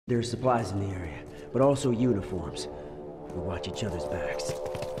There's supplies in the area, but also uniforms. We watch each other's backs.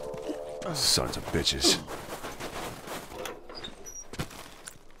 Sons of bitches.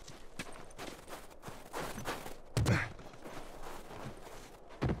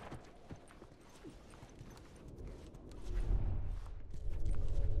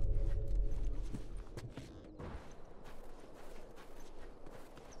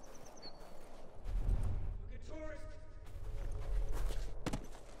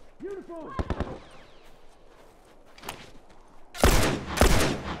 Uniform!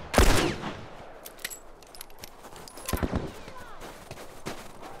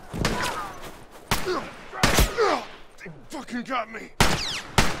 They fucking got me!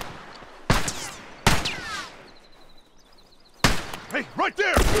 Hey, right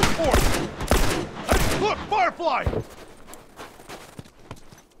there! Uniform! Hey, look! Firefly!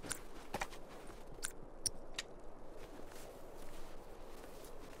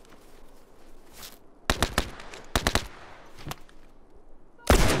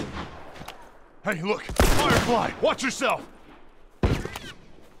 Hey, look! Firefly! Watch yourself!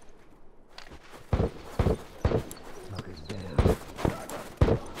 Fucker's down.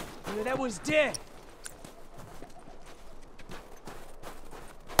 Yeah, that one's dead!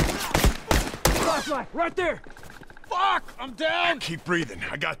 Flashlight! Right there! Fuck! I'm down! Keep breathing.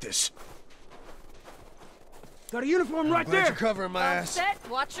 I got this. Got a uniform right Glad there! you're covering my ass. Set,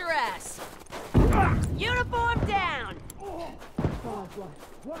 watch your ass. Uniform down! Flashlight!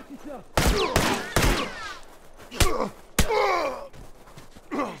 Watch yourself!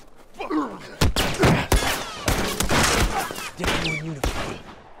 Different uniform.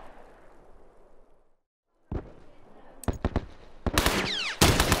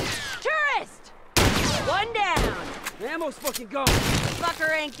 Tourist! One down. The ammo's fucking gone.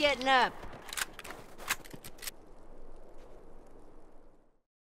 Fucker ain't getting up.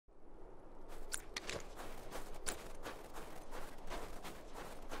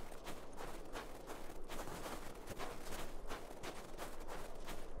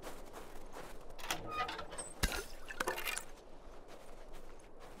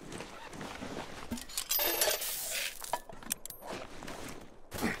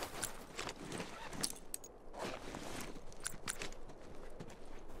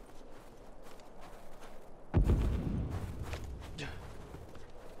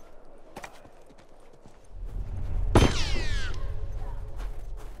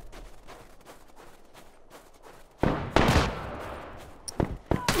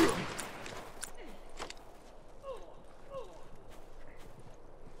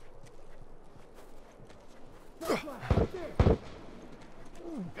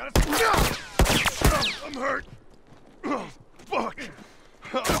 I'm hurt. Fuck.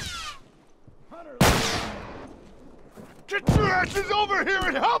 Get your asses over here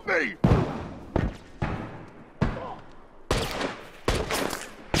and help me!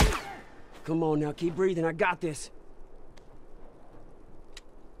 Come on now, keep breathing. I got this.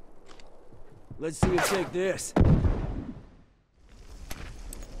 Let's see him take this.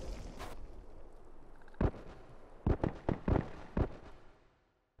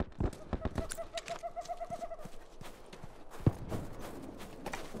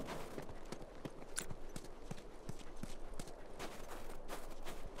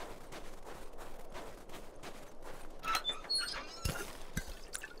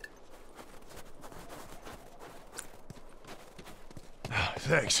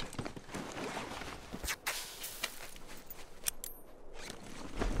 Thanks.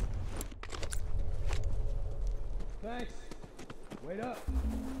 Thanks. Wait up.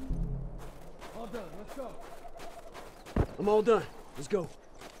 All done. Let's go. I'm all done. Let's go.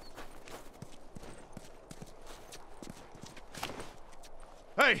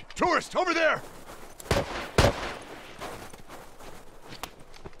 Hey, tourist, over there!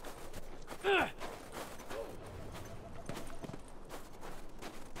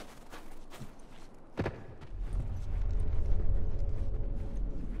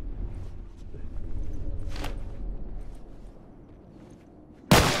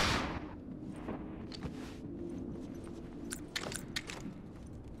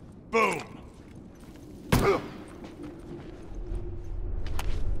 Boom!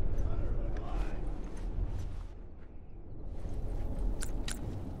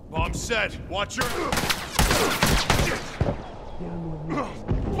 Bomb set. Watch your...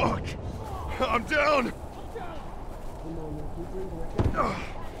 Fuck! I'm down! Oh,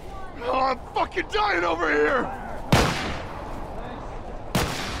 I'm fucking dying over here!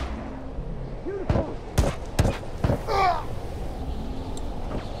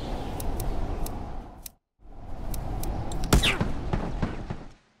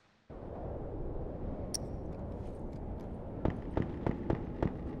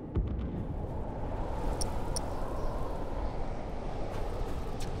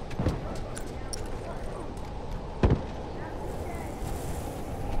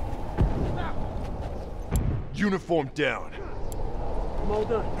 Uniform down. I'm all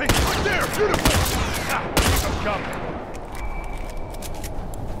done. Hey, right there! Uniform! Ah, I'm coming.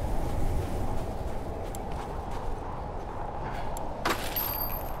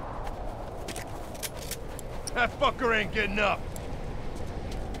 That fucker ain't getting up.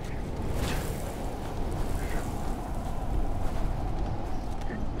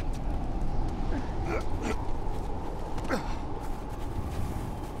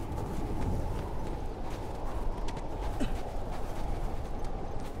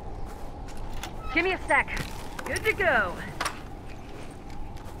 Give me a sec. Good to go.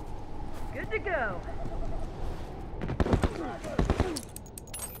 Good to go.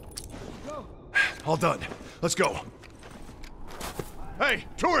 All done. Let's go. Hey,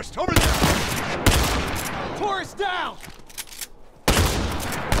 tourist, over there! Tourist down!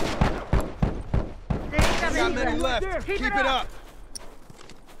 There ain't Got many many left. Keep Keep it it up. up.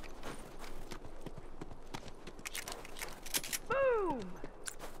 Boom!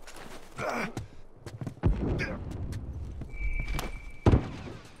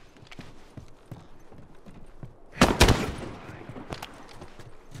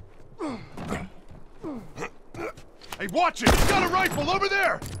 Hey, watch it! He's got a rifle over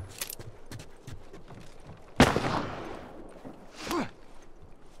there!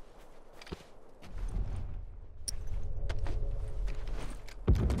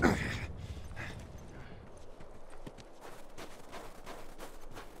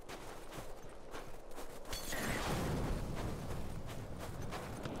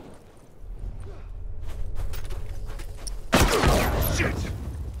 Shit!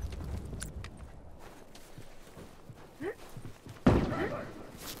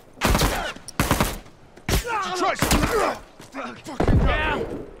 Try fucking down!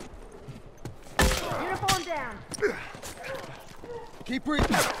 Uniform down. Keep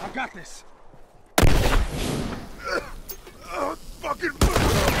breathing. I got this. Fucking...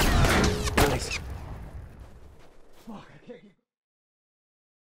 Nice. Fuck, I can't keep...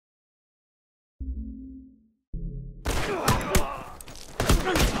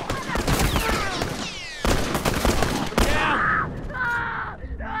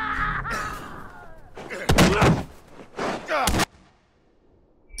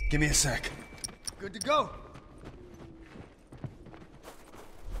 Give me a sec. Good to go.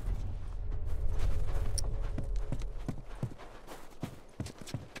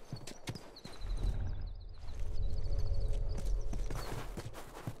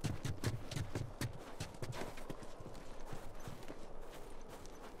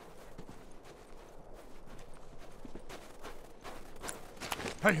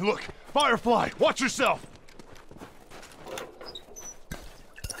 Hey, look! Firefly! Watch yourself!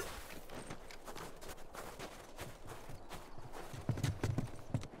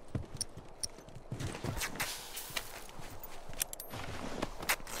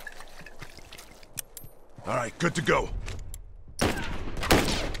 All right, good to go.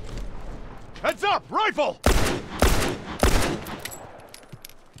 Heads up! Rifle!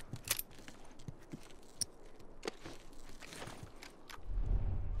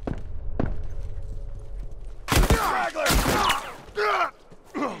 Straggler!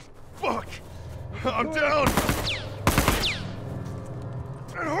 Oh, fuck! I'm down!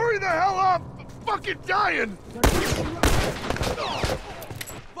 And hurry the hell up! I'm fucking dying!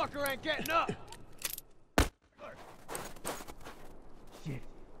 Fucker ain't getting up. Shit.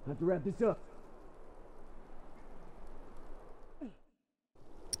 I have to wrap this up.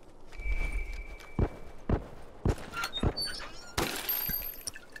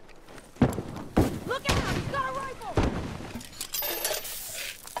 Look out! He's got a rifle!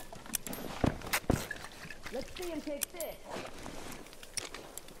 Let's see him take this.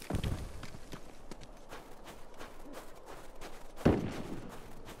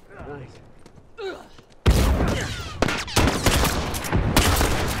 Nice.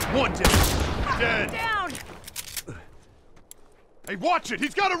 One down. Dead. Down! Hey, watch it!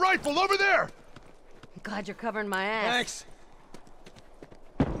 He's got a rifle over there! Glad you're covering my ass. Thanks.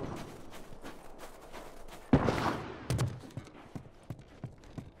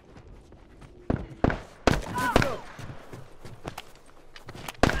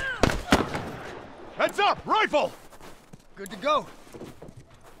 Heads up! Rifle! Good to go.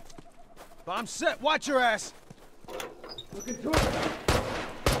 Bomb set. Watch your ass. Looking toward it.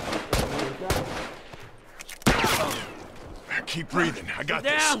 Keep breathing. I got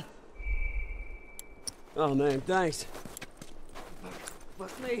Down! this. Oh man, thanks.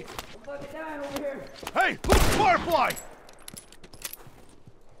 Fuck me. I'm fucking dying over here. Hey, look! Firefly!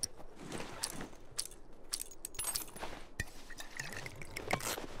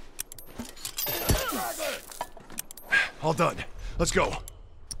 All done. Let's go.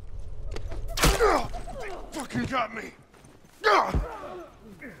 They fucking got me.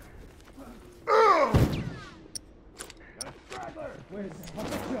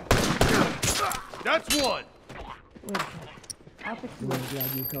 That's one. I'm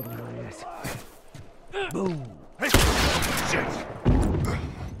glad you covered my ass. Boom. Hey, shit.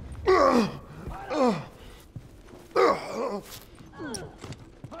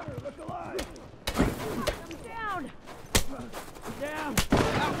 Down! Down.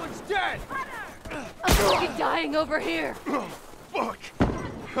 That one's dead! I'm fucking dying over here! Fuck.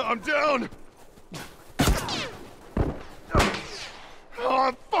 I'm down. Oh,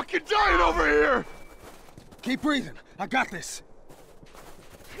 I'm fucking dying over here. Keep breathing. I got this.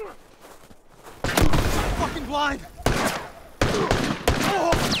 Fucking blind!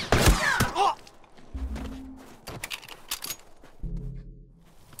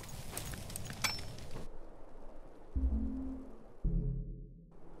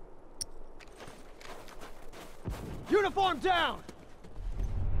 Uniform down!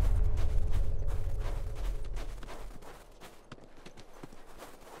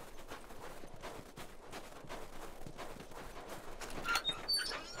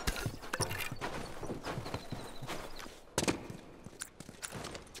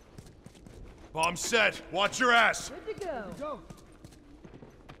 Bomb set. Watch your ass. Good to go. Go!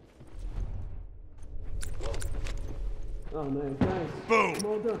 Oh man, thanks. Boom. I'm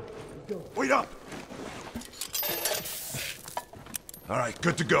all done. Let's go. Wait up. All right,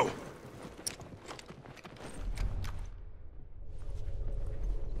 good to go.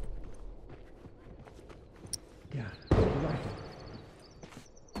 Yeah. Right.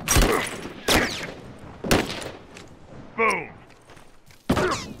 Boom.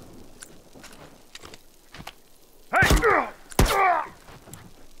 Hey!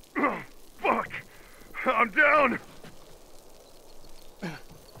 Fuck! I'm down!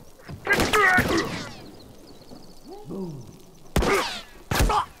 Boom.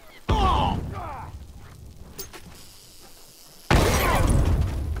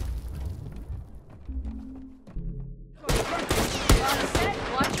 On set,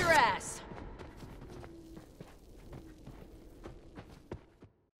 watch your ass.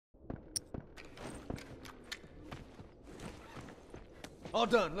 All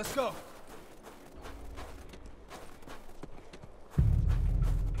done. Let's go.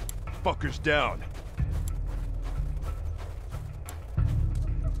 Fucker's down.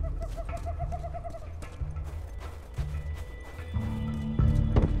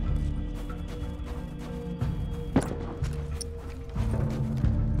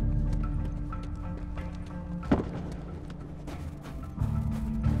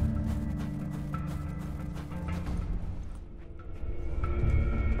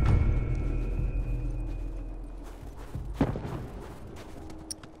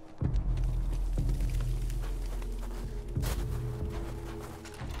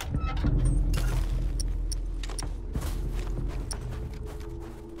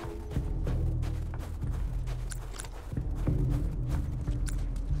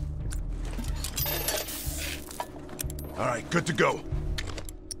 All right, good to go.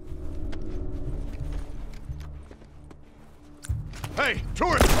 Hey,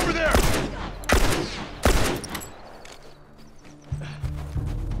 tourist, over there!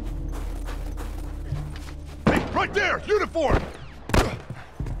 Hey, right there! Uniform!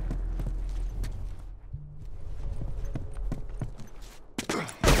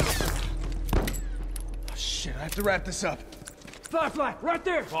 Shit, I have to wrap this up. Firefly, right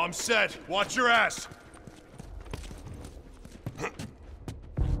there! Bomb set. Watch your ass.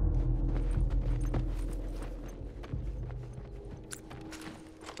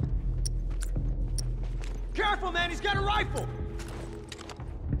 Careful, man! He's got a rifle!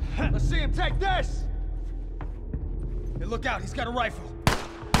 Let's see him take this! Hey, look out, he's got a rifle.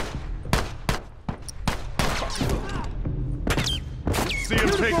 See him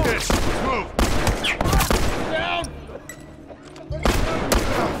take this. Move. Down!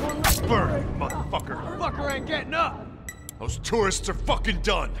 Burn, motherfucker. Fucker ain't getting up! Those tourists are fucking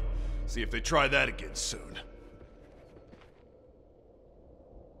done. See if they try that again soon.